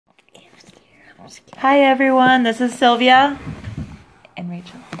Hi everyone, this is Sylvia and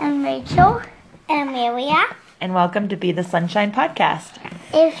Rachel. And Rachel. And Amelia. And welcome to Be the Sunshine podcast.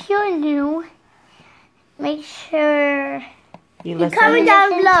 If you're new, make sure you listen. Comment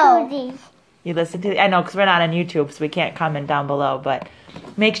down below. You listen to, I know because we're not on YouTube, so we can't comment down below, but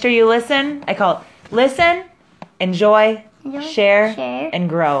make sure you listen. I call it listen, enjoy, share, and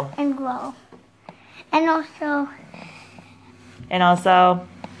grow. And grow. And also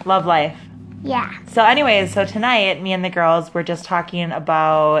love life. Yeah. So anyways, tonight, me and the girls were just talking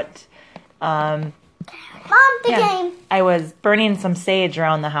about, Mom, the game. I was burning some sage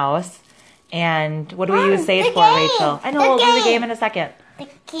around the house. And what do we use sage for, Rachel? I know, we'll do the game in a second. The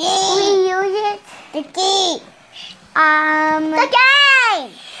game. We use it. The game. The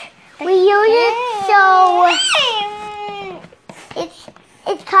game. We use it so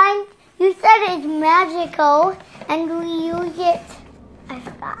it's kind. You said it's magical, and we use it. I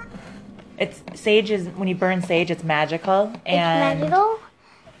forgot. Sage is when you burn sage, it's magical, and it's magical,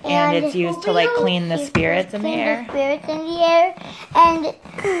 and it's used to clean the spirits in the air. And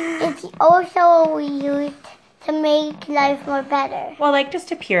it's also used to make life more better. Well, just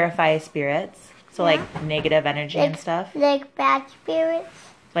to purify spirits, so negative energy and stuff. Like bad spirits.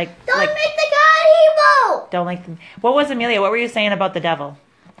 Don't make the God evil. Don't like them. What was Amelia? What were you saying about the devil?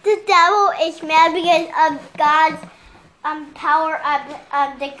 The devil is mad because of God's power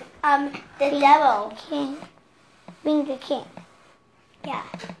of the devil. King. Being the king. Yeah.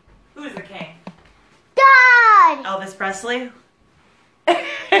 Who's the king? God! Elvis Presley? Well,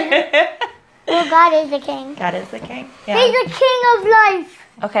 God is the king. God is the king? Yeah. He's the king of life.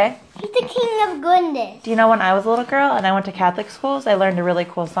 Okay. He's the king of goodness. Do you know when I was a little girl and I went to Catholic schools, I learned a really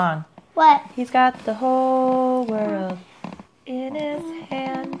cool song. What? He's got the whole world in his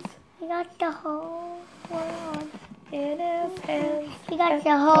hands. He got the whole world in his hands. He got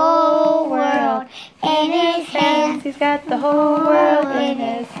the whole world in his hands. He's got the whole world in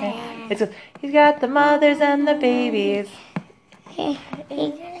his hands. He's got the mothers and the babies in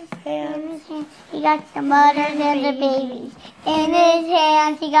his hands. He got the mothers and the babies in his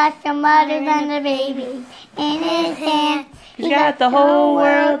hands. He got the mothers and the babies in his hands. He's got the whole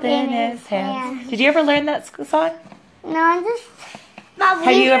world in his hands. Did you ever learn that song? No, I'm just. Mom,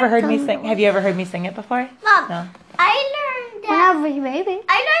 Have you ever heard me sing? Have you ever heard me sing it before? Mom, no. I learned that. When I was a baby.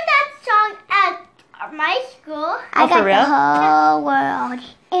 I learned that song at my school. Oh, for real? The whole world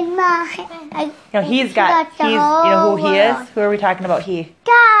in my hand. He's you know who he is? Who are we talking about? He.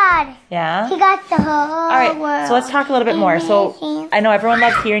 God. Yeah. He got the whole All right, world. so let's talk a little bit more. So I know everyone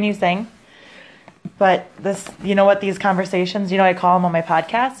loves hearing you sing, but you know what these conversations, I call them on my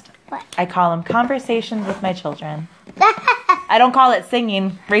podcast? What? I call them conversations with my children. I don't call it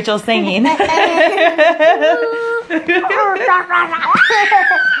singing. Rachel's singing.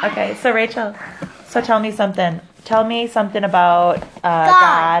 Okay, so Rachel, tell me something. Tell me something about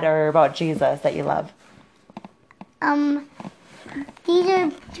God or about Jesus that you love. These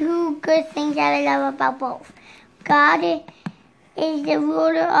are two good things that I love about both. God is the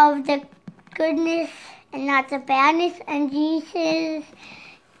ruler of the goodness and not the badness, and Jesus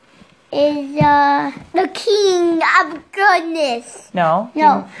is the king of goodness. No.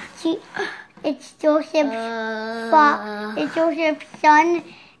 It's Joseph's it's Joseph's son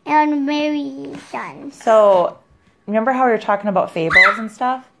and Mary's son. So, remember how we were talking about fables and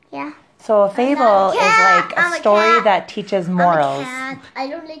stuff? Yeah. So a fable is a story that teaches morals I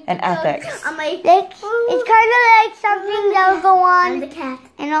don't like and ethics. It's kind of like something that will go on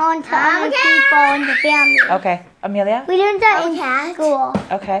and on to other people in the family. Okay, Amelia? We learned that in school.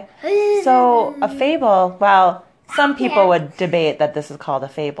 Okay. So a fable, well, some people would debate that this is called a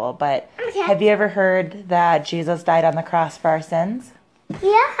fable, but have you ever heard that Jesus died on the cross for our sins?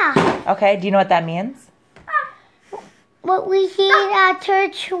 Yeah. Okay, do you know what that means? What we see at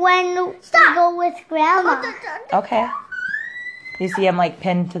church when we go with Grandma. Okay. You see him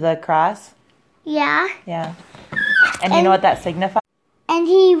pinned to the cross? Yeah. Yeah. And you know what that signifies? And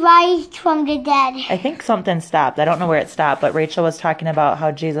he rised from the dead. I think something stopped. I don't know where it stopped, but Rachel was talking about how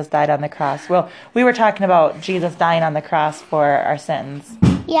Jesus died on the cross. Well, we were talking about Jesus dying on the cross for our sins.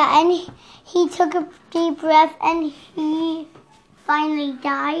 Yeah, and he took a deep breath and he finally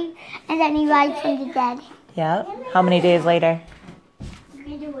died, and then he rose from the dead. Yeah. How many days later?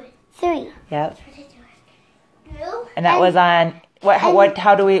 3. Yep. And that was on what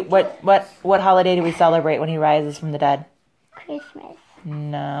holiday do we celebrate when he rises from the dead? Christmas.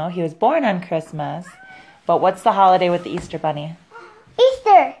 No, he was born on Christmas. But what's the holiday with the Easter bunny?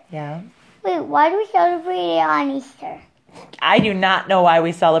 Easter. Yeah. Wait, why do we celebrate it on Easter? I do not know why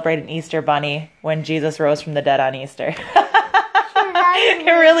we celebrate an Easter bunny when Jesus rose from the dead on Easter.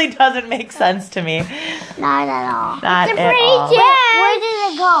 It really doesn't make sense to me. Not at all. Not it's a at pretty all. jet. Where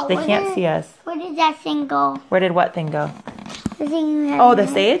did it go? They can't see us. Where did that thing go? Where did what thing go? The thing that Oh, the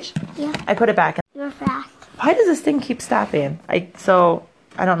sage? Yeah. I put it back. You're fast. Why does this thing keep stopping? I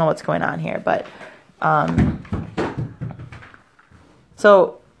don't know what's going on here, but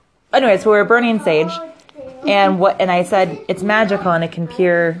so we were burning sage, and I said it's magical and it can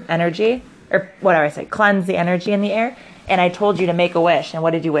cure energy, or whatever I said, cleanse the energy in the air. And I told you to make a wish. And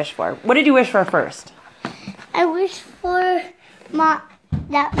what did you wish for? What did you wish for first? I wish for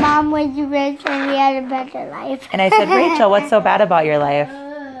that Mom was rich and we had a better life. And I said, Rachel, what's so bad about your life?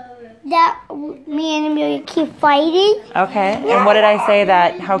 That me and Amelia keep fighting. Okay. And what did I say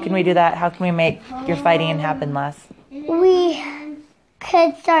that, how can we do that? How can we make your fighting happen less? We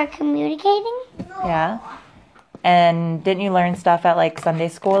could start communicating. Yeah. And didn't you learn stuff at like Sunday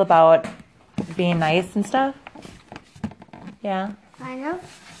school about being nice and stuff? Yeah. Kind of.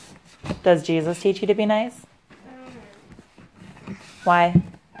 Does Jesus teach you to be nice? Why?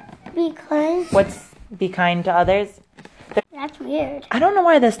 Because. What's be kind to others? That's weird. I don't know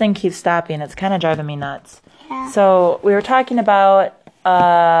why this thing keeps stopping. It's kind of driving me nuts. Yeah. So we were talking about,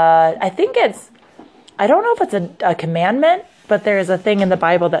 I don't know if it's a commandment, but there is a thing in the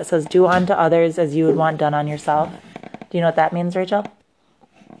Bible that says, do unto others as you would want done on yourself. Do you know what that means, Rachel?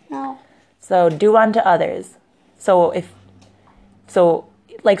 No. So do unto others. So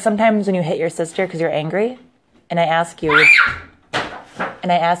like sometimes when you hit your sister because you're angry, and I ask you,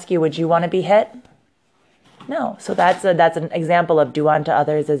 would you want to be hit? No. So that's an example of do unto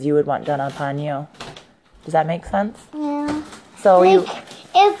others as you would want done upon you. Does that make sense? Yeah. So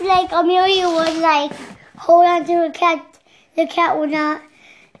if Amelia would hold on to a cat, the cat would not.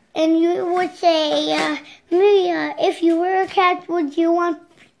 And you would say, Amelia, if you were a cat, would you want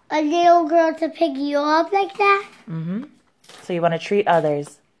a little girl to pick you up like that? Mm-hmm. So you want to treat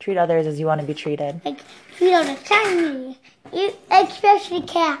others as you want to be treated. Like, you know, the tiny, especially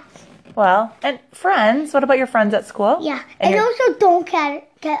cats. Well, and friends. What about your friends at school? Yeah. And also don't call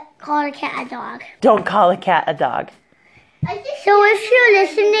a cat a dog. Don't call a cat a dog. So if you're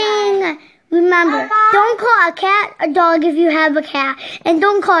listening, remember, don't call a cat a dog if you have a cat. And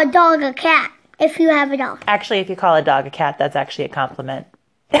don't call a dog a cat if you have a dog. Actually, if you call a dog a cat, that's actually a compliment.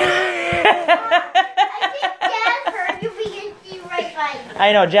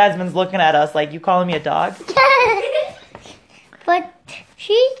 I know, Jasmine's looking at us like, you calling me a dog? But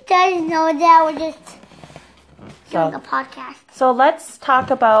she does know that we're just doing a podcast. So let's talk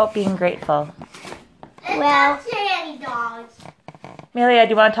about being grateful. Well, don't say any dogs. Amelia,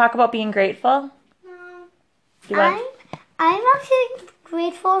 do you want to talk about being grateful? No. I'm actually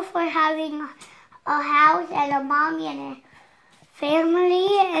grateful for having a house and a mommy and a family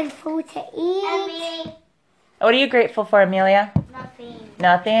and food to eat. And me. What are you grateful for, Amelia?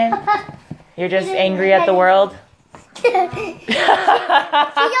 Nothing. You're just angry at the world? She's also angry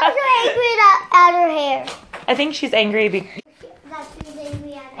at her hair. I think she's angry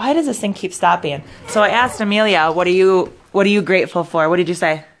Why does this thing keep stopping? So I asked Amelia, what are you grateful for? What did you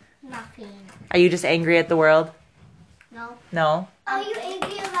say? Nothing. Are you just angry at the world? No. No? Are you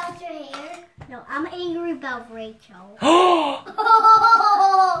angry about your hair? No, I'm angry about Rachel.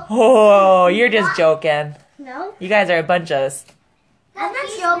 Oh, you're just joking. No? You guys are a bunch of... I'm not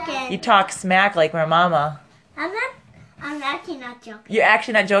joking. You talk smack like my mama. I'm actually not joking. You're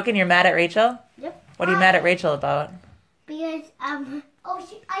actually not joking? You're mad at Rachel? Yep. What are you mad at Rachel about? Because,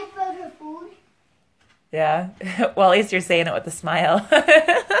 I fed her food. Yeah? Well, at least you're saying it with a smile.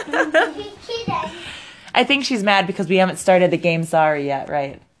 She's kidding. I think she's mad because we haven't started the game Sorry yet,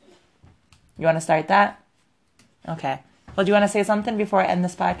 right? You want to start that? Okay. Well, do you want to say something before I end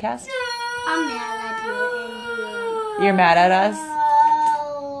this podcast? I'm mad at you and you. You're mad at us?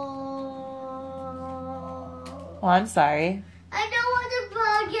 Well, I'm sorry. I don't want the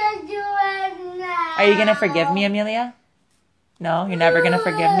podcast to end now. Are you going to forgive me, Amelia? No? You're never going to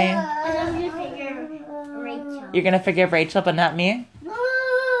forgive me? I'm going to forgive Rachel. You're going to forgive Rachel, but not me?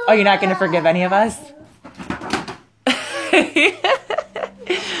 Oh, you're not going to forgive any of us?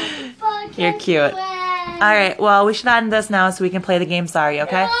 You're cute. All right, well, we should end this now so we can play the game Sorry,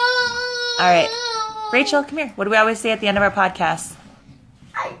 okay? All right. Rachel, come here. What do we always say at the end of our podcast?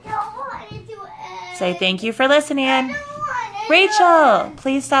 I don't want it to end. Say thank you for listening. I don't want it. Rachel,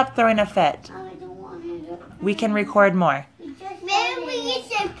 please stop throwing a fit. I don't want it to end. We can record more. Maybe we can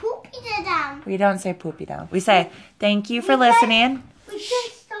say poopy to them. We don't say poopy down. We say thank you for listening. We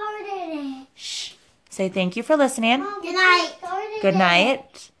just started it. Shh. Say thank you for listening. Good night. Good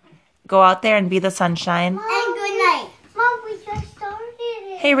night. Go out there and be the sunshine. And good night. Mom, we just started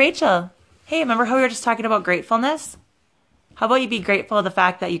it. Hey, Rachel. Hey, remember how we were just talking about gratefulness? How about you be grateful of the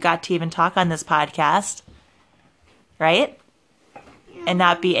fact that you got to even talk on this podcast, right? And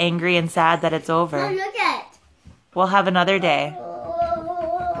not be angry and sad that it's over. Oh, look at it. We'll have another day.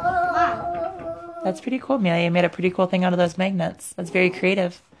 That's pretty cool, Amelia. You made a pretty cool thing out of those magnets. That's very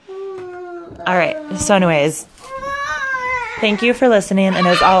creative. All right. So anyways, thank you for listening. And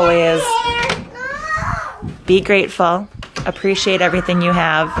as always, be grateful. Appreciate everything you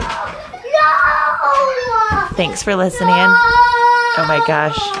have. Thanks for listening. Oh my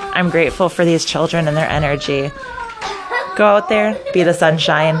gosh. I'm grateful for these children and their energy. Go out there, be the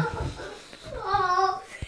sunshine.